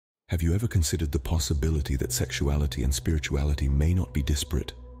Have you ever considered the possibility that sexuality and spirituality may not be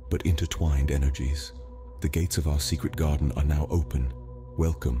disparate, but intertwined energies? The gates of our secret garden are now open.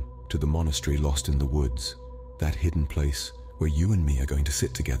 Welcome to the monastery lost in the woods, that hidden place where you and me are going to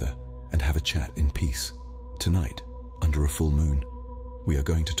sit together and have a chat in peace. Tonight, under a full moon, we are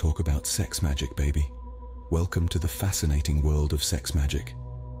going to talk about sex magic, baby. Welcome to the fascinating world of sex magic.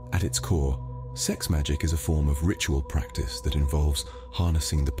 At its core, sex magic is a form of ritual practice that involves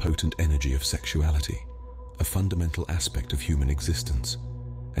harnessing the potent energy of sexuality, a fundamental aspect of human existence,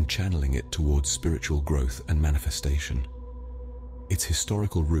 and channeling it towards spiritual growth and manifestation. Its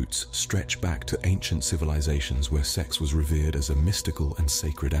historical roots stretch back to ancient civilizations where sex was revered as a mystical and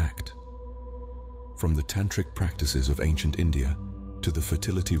sacred act. From the tantric practices of ancient India to the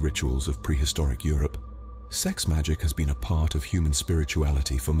fertility rituals of prehistoric Europe, sex magic has been a part of human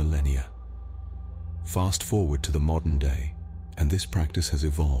spirituality for millennia. Fast forward to the modern day, and this practice has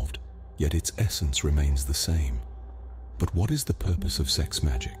evolved, yet its essence remains the same. But what is the purpose of sex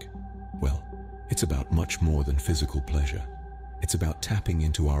magic? Well, it's about much more than physical pleasure. It's about tapping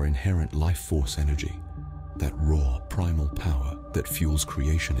into our inherent life force energy, that raw, primal power that fuels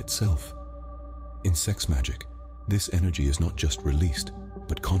creation itself. In sex magic, this energy is not just released,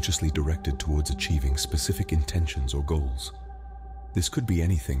 but consciously directed towards achieving specific intentions or goals. This could be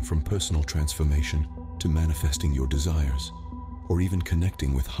anything from personal transformation to manifesting your desires, or even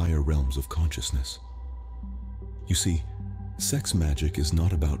connecting with higher realms of consciousness. You see, sex magic is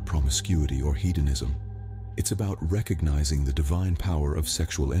not about promiscuity or hedonism. It's about recognizing the divine power of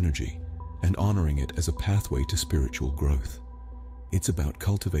sexual energy and honoring it as a pathway to spiritual growth. It's about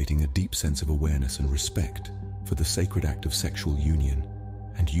cultivating a deep sense of awareness and respect for the sacred act of sexual union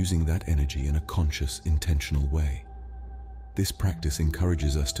and using that energy in a conscious, intentional way. This practice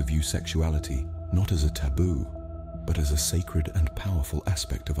encourages us to view sexuality not as a taboo, but as a sacred and powerful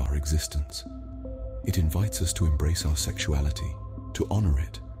aspect of our existence. It invites us to embrace our sexuality, to honor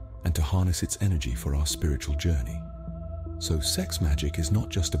it, and to harness its energy for our spiritual journey. So sex magic is not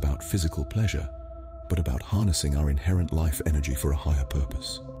just about physical pleasure, but about harnessing our inherent life energy for a higher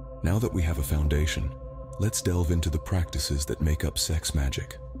purpose. Now that we have a foundation, let's delve into the practices that make up sex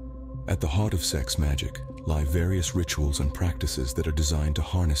magic. At the heart of sex magic lie various rituals and practices that are designed to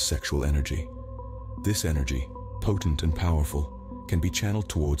harness sexual energy. This energy, potent and powerful, can be channeled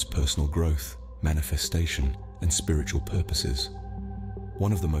towards personal growth, manifestation, and spiritual purposes.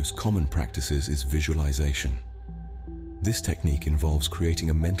 One of the most common practices is visualization. This technique involves creating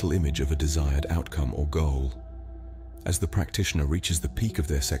a mental image of a desired outcome or goal. As the practitioner reaches the peak of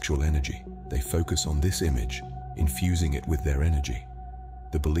their sexual energy, they focus on this image, infusing it with their energy.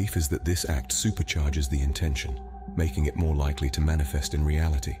 The belief is that this act supercharges the intention, making it more likely to manifest in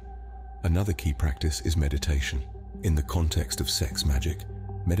reality. Another key practice is meditation. In the context of sex magic,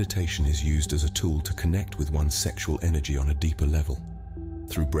 meditation is used as a tool to connect with one's sexual energy on a deeper level.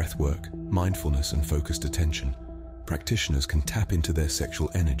 Through breathwork, mindfulness, and focused attention, practitioners can tap into their sexual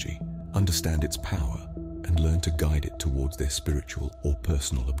energy, understand its power, and learn to guide it towards their spiritual or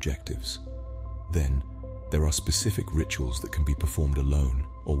personal objectives. Then, there are specific rituals that can be performed alone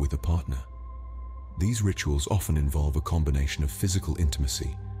or with a partner. These rituals often involve a combination of physical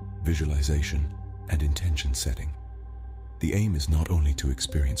intimacy, visualization, and intention setting. The aim is not only to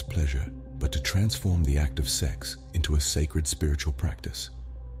experience pleasure, but to transform the act of sex into a sacred spiritual practice.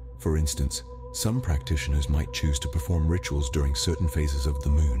 For instance, some practitioners might choose to perform rituals during certain phases of the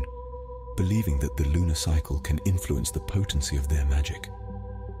moon, believing that the lunar cycle can influence the potency of their magic.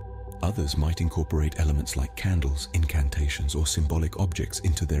 Others might incorporate elements like candles, incantations, or symbolic objects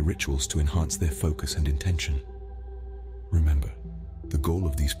into their rituals to enhance their focus and intention. Remember, the goal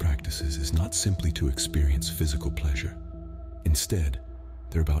of these practices is not simply to experience physical pleasure. Instead,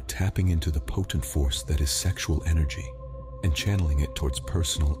 they're about tapping into the potent force that is sexual energy and channeling it towards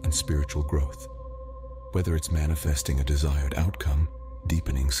personal and spiritual growth. Whether it's manifesting a desired outcome,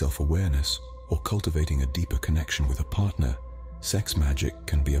 deepening self-awareness, or cultivating a deeper connection with a partner, sex magic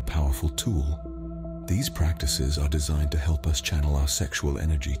can be a powerful tool. These practices are designed to help us channel our sexual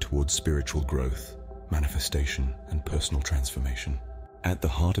energy towards spiritual growth, manifestation, and personal transformation. At the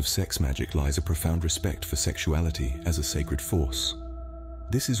heart of sex magic lies a profound respect for sexuality as a sacred force.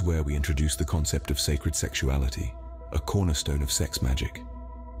 This is where we introduce the concept of sacred sexuality, a cornerstone of sex magic.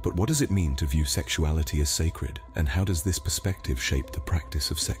 But what does it mean to view sexuality as sacred, and how does this perspective shape the practice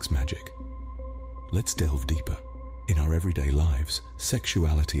of sex magic? Let's delve deeper. In our everyday lives,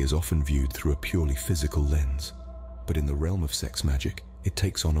 sexuality is often viewed through a purely physical lens, but in the realm of sex magic, it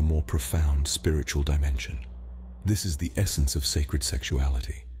takes on a more profound spiritual dimension. This is the essence of sacred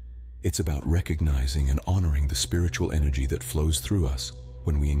sexuality. It's about recognizing and honoring the spiritual energy that flows through us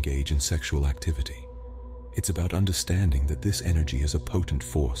when we engage in sexual activity. It's about understanding that this energy is a potent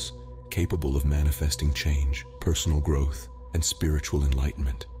force capable of manifesting change, personal growth, and spiritual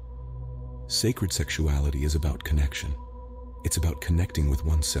enlightenment. Sacred sexuality is about connection. It's about connecting with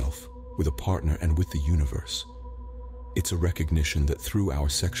oneself, with a partner, and with the universe. It's a recognition that through our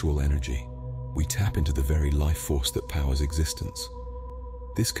sexual energy, we tap into the very life force that powers existence.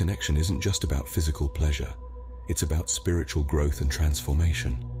 This connection isn't just about physical pleasure. It's about spiritual growth and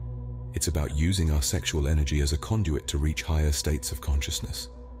transformation. It's about using our sexual energy as a conduit to reach higher states of consciousness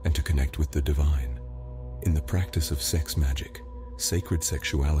and to connect with the divine. In the practice of sex magic, sacred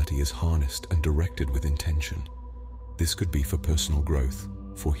sexuality is harnessed and directed with intention. This could be for personal growth,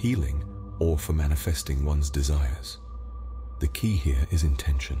 for healing, or for manifesting one's desires. The key here is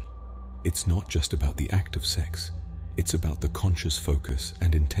intention. It's not just about the act of sex. It's about the conscious focus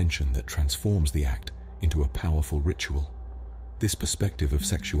and intention that transforms the act into a powerful ritual. This perspective of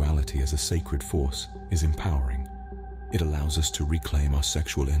sexuality as a sacred force is empowering. It allows us to reclaim our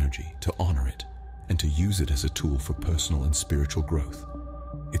sexual energy, to honor it, and to use it as a tool for personal and spiritual growth.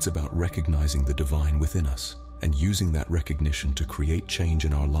 It's about recognizing the divine within us and using that recognition to create change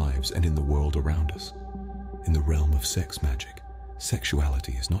in our lives and in the world around us. In the realm of sex magic,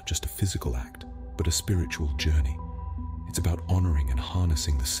 sexuality is not just a physical act, but a spiritual journey. It's about honoring and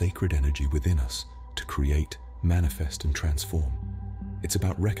harnessing the sacred energy within us to create, manifest, and transform. It's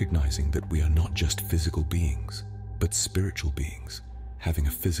about recognizing that we are not just physical beings, but spiritual beings, having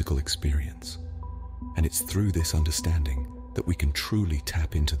a physical experience. And it's through this understanding that we can truly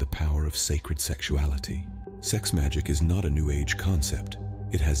tap into the power of sacred sexuality. Sex magic is not a New Age concept.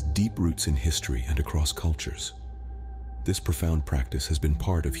 It has deep roots in history and across cultures. This profound practice has been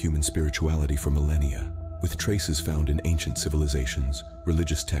part of human spirituality for millennia, with traces found in ancient civilizations,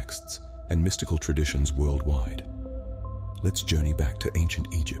 religious texts, and mystical traditions worldwide. Let's journey back to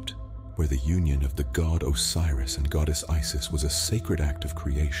ancient Egypt, where the union of the god Osiris and goddess Isis was a sacred act of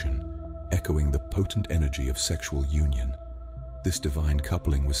creation, echoing the potent energy of sexual union. This divine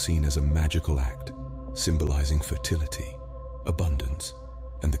coupling was seen as a magical act, symbolizing fertility, abundance,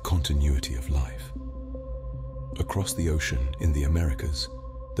 and the continuity of life. Across the ocean in the Americas,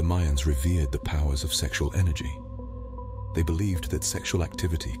 the Mayans revered the powers of sexual energy. They believed that sexual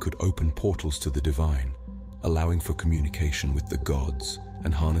activity could open portals to the divine, allowing for communication with the gods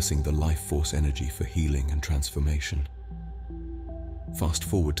and harnessing the life force energy for healing and transformation. Fast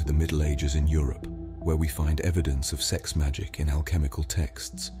forward to the Middle Ages in Europe, where we find evidence of sex magic in alchemical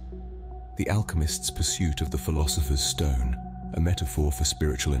texts. The alchemists' pursuit of the philosopher's stone, a metaphor for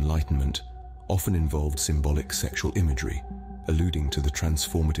spiritual enlightenment, often involved symbolic sexual imagery, alluding to the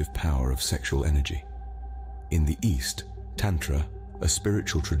transformative power of sexual energy. In the East, Tantra, a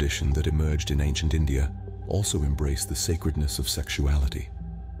spiritual tradition that emerged in ancient India, also embraced the sacredness of sexuality.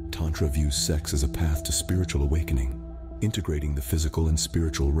 Tantra views sex as a path to spiritual awakening, integrating the physical and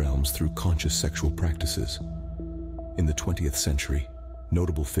spiritual realms through conscious sexual practices. In the 20th century,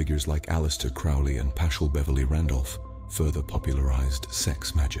 notable figures like Aleister Crowley and Paschal Beverly Randolph further popularized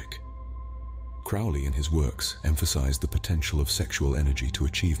sex magic. Crowley in his works emphasized the potential of sexual energy to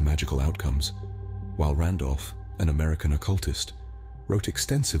achieve magical outcomes, while Randolph, an American occultist, wrote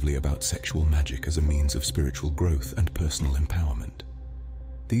extensively about sexual magic as a means of spiritual growth and personal empowerment.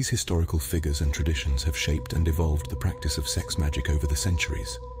 These historical figures and traditions have shaped and evolved the practice of sex magic over the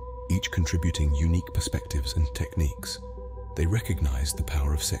centuries, each contributing unique perspectives and techniques. They recognized the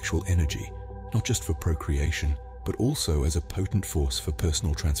power of sexual energy, not just for procreation, but also as a potent force for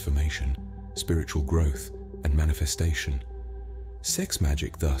personal transformation, spiritual growth, and manifestation. Sex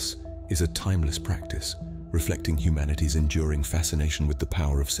magic, thus, is a timeless practice, reflecting humanity's enduring fascination with the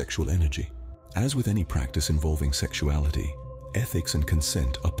power of sexual energy. As with any practice involving sexuality, ethics and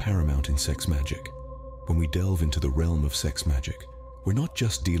consent are paramount in sex magic. When we delve into the realm of sex magic, we're not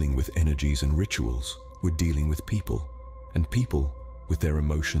just dealing with energies and rituals, we're dealing with people. And people, with their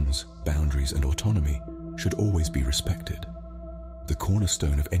emotions, boundaries, and autonomy, should always be respected. The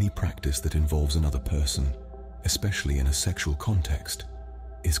cornerstone of any practice that involves another person, especially in a sexual context,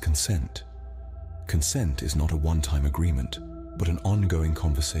 is consent. Consent is not a one-time agreement, but an ongoing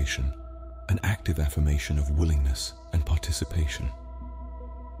conversation, an active affirmation of willingness and participation.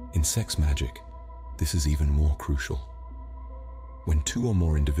 In sex magic, this is even more crucial. When two or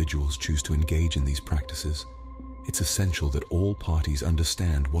more individuals choose to engage in these practices, it's essential that all parties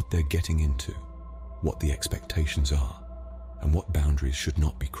understand what they're getting into, what the expectations are, and what boundaries should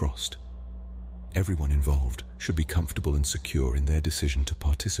not be crossed. Everyone involved should be comfortable and secure in their decision to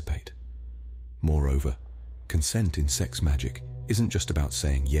participate. Moreover, consent in sex magic isn't just about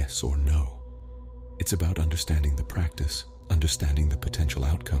saying yes or no. It's about understanding the practice, understanding the potential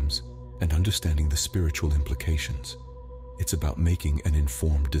outcomes, and understanding the spiritual implications. It's about making an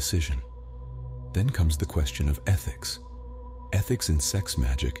informed decision. Then comes the question of ethics. Ethics in sex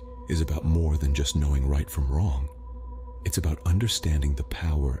magic is about more than just knowing right from wrong. It's about understanding the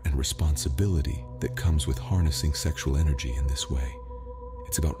power and responsibility that comes with harnessing sexual energy in this way.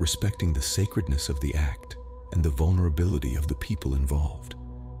 It's about respecting the sacredness of the act and the vulnerability of the people involved.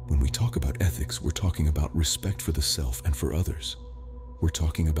 When we talk about ethics, we're talking about respect for the self and for others. We're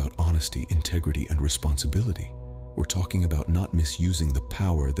talking about honesty, integrity, and responsibility. We're talking about not misusing the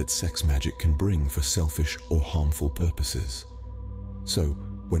power that sex magic can bring for selfish or harmful purposes. So,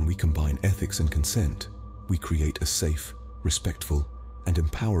 when we combine ethics and consent, we create a safe, respectful, and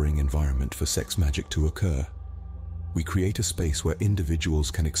empowering environment for sex magic to occur. We create a space where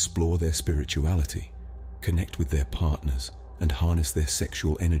individuals can explore their spirituality, connect with their partners, and harness their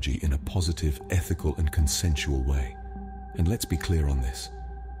sexual energy in a positive, ethical, and consensual way. And let's be clear on this.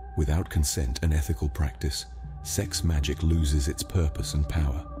 Without consent and ethical practice, sex magic loses its purpose and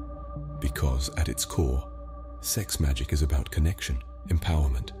power. Because, at its core, sex magic is about connection,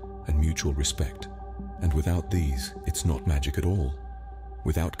 empowerment, and mutual respect. And without these, it's not magic at all.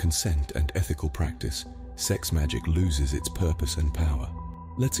 Without consent and ethical practice, sex magic loses its purpose and power.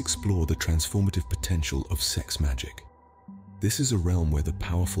 Let's explore the transformative potential of sex magic. This is a realm where the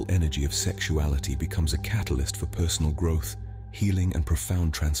powerful energy of sexuality becomes a catalyst for personal growth, healing, and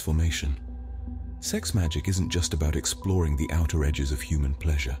profound transformation. Sex magic isn't just about exploring the outer edges of human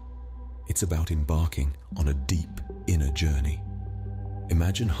pleasure. It's about embarking on a deep, inner journey.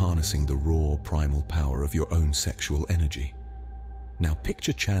 Imagine harnessing the raw, primal power of your own sexual energy. Now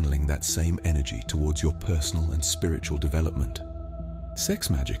picture channeling that same energy towards your personal and spiritual development. Sex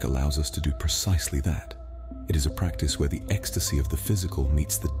magic allows us to do precisely that. It is a practice where the ecstasy of the physical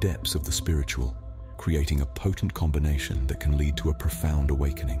meets the depths of the spiritual, creating a potent combination that can lead to a profound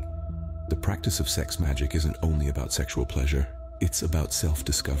awakening. The practice of sex magic isn't only about sexual pleasure, it's about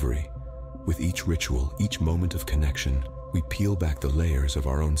self-discovery. With each ritual, each moment of connection, we peel back the layers of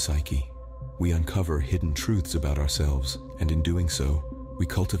our own psyche. We uncover hidden truths about ourselves, and in doing so, we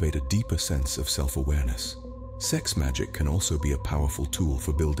cultivate a deeper sense of self-awareness. Sex magic can also be a powerful tool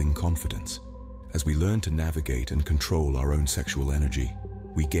for building confidence. As we learn to navigate and control our own sexual energy,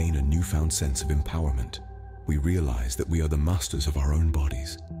 we gain a newfound sense of empowerment. We realize that we are the masters of our own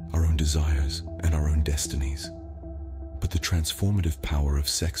bodies, our own desires, and our own destinies. But the transformative power of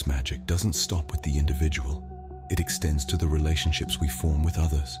sex magic doesn't stop with the individual. It extends to the relationships we form with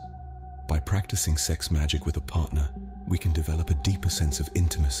others. By practicing sex magic with a partner, we can develop a deeper sense of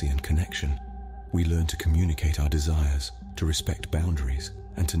intimacy and connection. We learn to communicate our desires, to respect boundaries,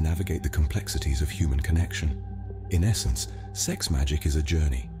 and to navigate the complexities of human connection. In essence, sex magic is a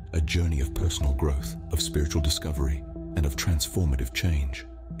journey of personal growth, of spiritual discovery, and of transformative change.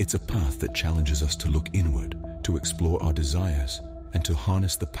 It's a path that challenges us to look inward, to explore our desires, and to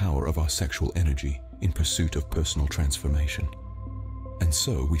harness the power of our sexual energy in pursuit of personal transformation. And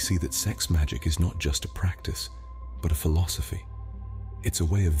so we see that sex magic is not just a practice, but a philosophy. It's a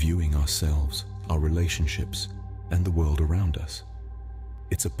way of viewing ourselves, our relationships, and the world around us.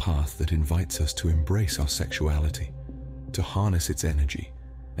 It's a path that invites us to embrace our sexuality, to harness its energy,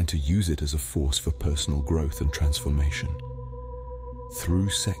 and to use it as a force for personal growth and transformation. Through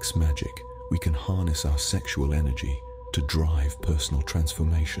sex magic, we can harness our sexual energy to drive personal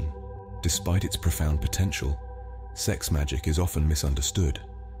transformation. Despite its profound potential, sex magic is often misunderstood.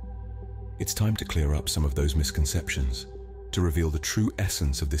 It's time to clear up some of those misconceptions, to reveal the true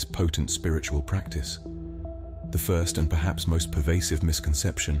essence of this potent spiritual practice. The first and perhaps most pervasive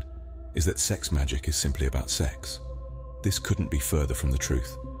misconception is that sex magic is simply about sex. This couldn't be further from the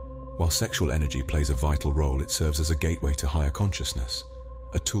truth. While sexual energy plays a vital role, it serves as a gateway to higher consciousness,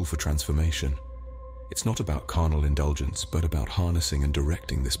 a tool for transformation. It's not about carnal indulgence, but about harnessing and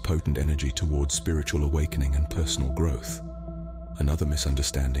directing this potent energy towards spiritual awakening and personal growth. Another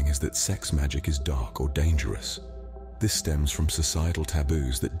misunderstanding is that sex magic is dark or dangerous. This stems from societal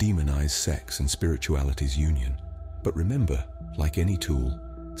taboos that demonize sex and spirituality's union. But remember, like any tool,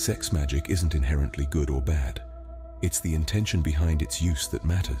 sex magic isn't inherently good or bad. It's the intention behind its use that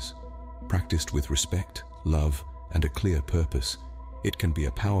matters. Practiced with respect, love, and a clear purpose, it can be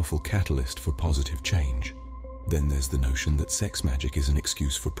a powerful catalyst for positive change. Then there's the notion that sex magic is an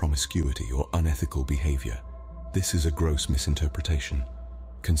excuse for promiscuity or unethical behavior. This is a gross misinterpretation.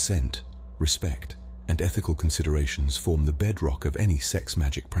 Consent, respect, and ethical considerations form the bedrock of any sex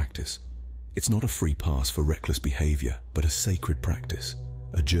magic practice. It's not a free pass for reckless behavior, but a sacred practice,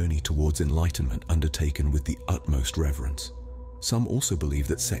 a journey towards enlightenment undertaken with the utmost reverence. Some also believe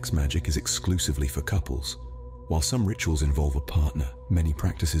that sex magic is exclusively for couples. While some rituals involve a partner, many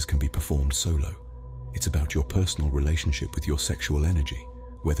practices can be performed solo. It's about your personal relationship with your sexual energy,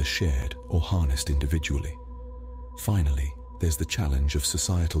 whether shared or harnessed individually. Finally, there's the challenge of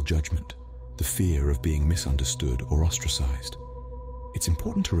societal judgment, the fear of being misunderstood or ostracized. It's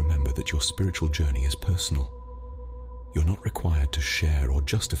important to remember that your spiritual journey is personal. You're not required to share or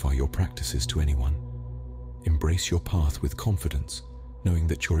justify your practices to anyone. Embrace your path with confidence, knowing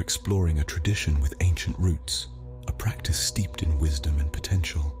that you're exploring a tradition with ancient roots, a practice steeped in wisdom and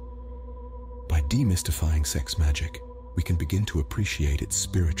potential. By demystifying sex magic, we can begin to appreciate its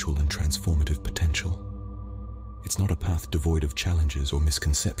spiritual and transformative potential. It's not a path devoid of challenges or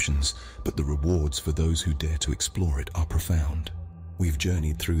misconceptions, but the rewards for those who dare to explore it are profound. We've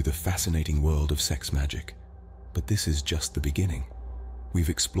journeyed through the fascinating world of sex magic, but this is just the beginning. We've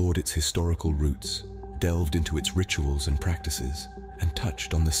explored its historical roots, delved into its rituals and practices, and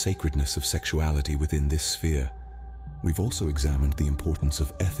touched on the sacredness of sexuality within this sphere. We've also examined the importance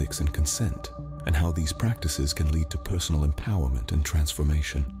of ethics and consent, and how these practices can lead to personal empowerment and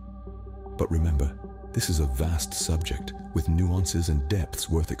transformation. But remember, this is a vast subject with nuances and depths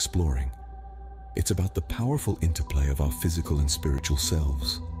worth exploring. It's about the powerful interplay of our physical and spiritual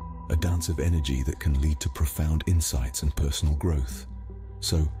selves, a dance of energy that can lead to profound insights and personal growth.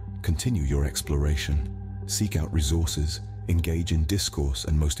 So, continue your exploration, seek out resources, engage in discourse,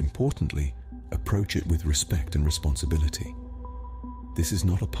 and most importantly, approach it with respect and responsibility. This is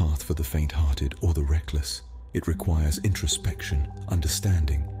not a path for the faint-hearted or the reckless. It requires introspection,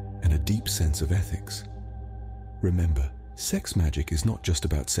 understanding, and a deep sense of ethics. Remember, sex magic is not just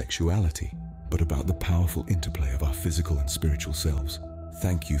about sexuality, but about the powerful interplay of our physical and spiritual selves.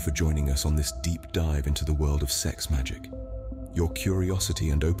 Thank you for joining us on this deep dive into the world of sex magic. Your curiosity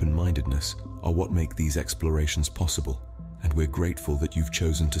and open-mindedness are what make these explorations possible, and we're grateful that you've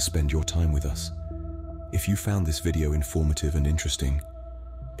chosen to spend your time with us. If you found this video informative and interesting,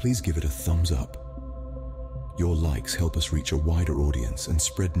 please give it a thumbs up. Your likes help us reach a wider audience and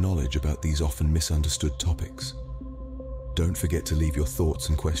spread knowledge about these often misunderstood topics. Don't forget to leave your thoughts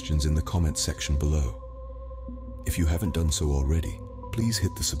and questions in the comments section below. If you haven't done so already, please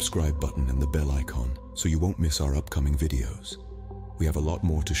hit the subscribe button and the bell icon so you won't miss our upcoming videos. We have a lot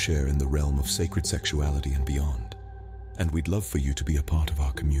more to share in the realm of sacred sexuality and beyond, and we'd love for you to be a part of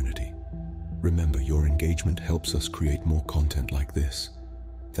our community. Remember, your engagement helps us create more content like this.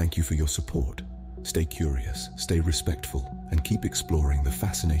 Thank you for your support. Stay curious, stay respectful, and keep exploring the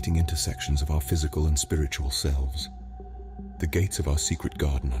fascinating intersections of our physical and spiritual selves. The gates of our secret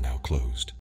garden are now closed.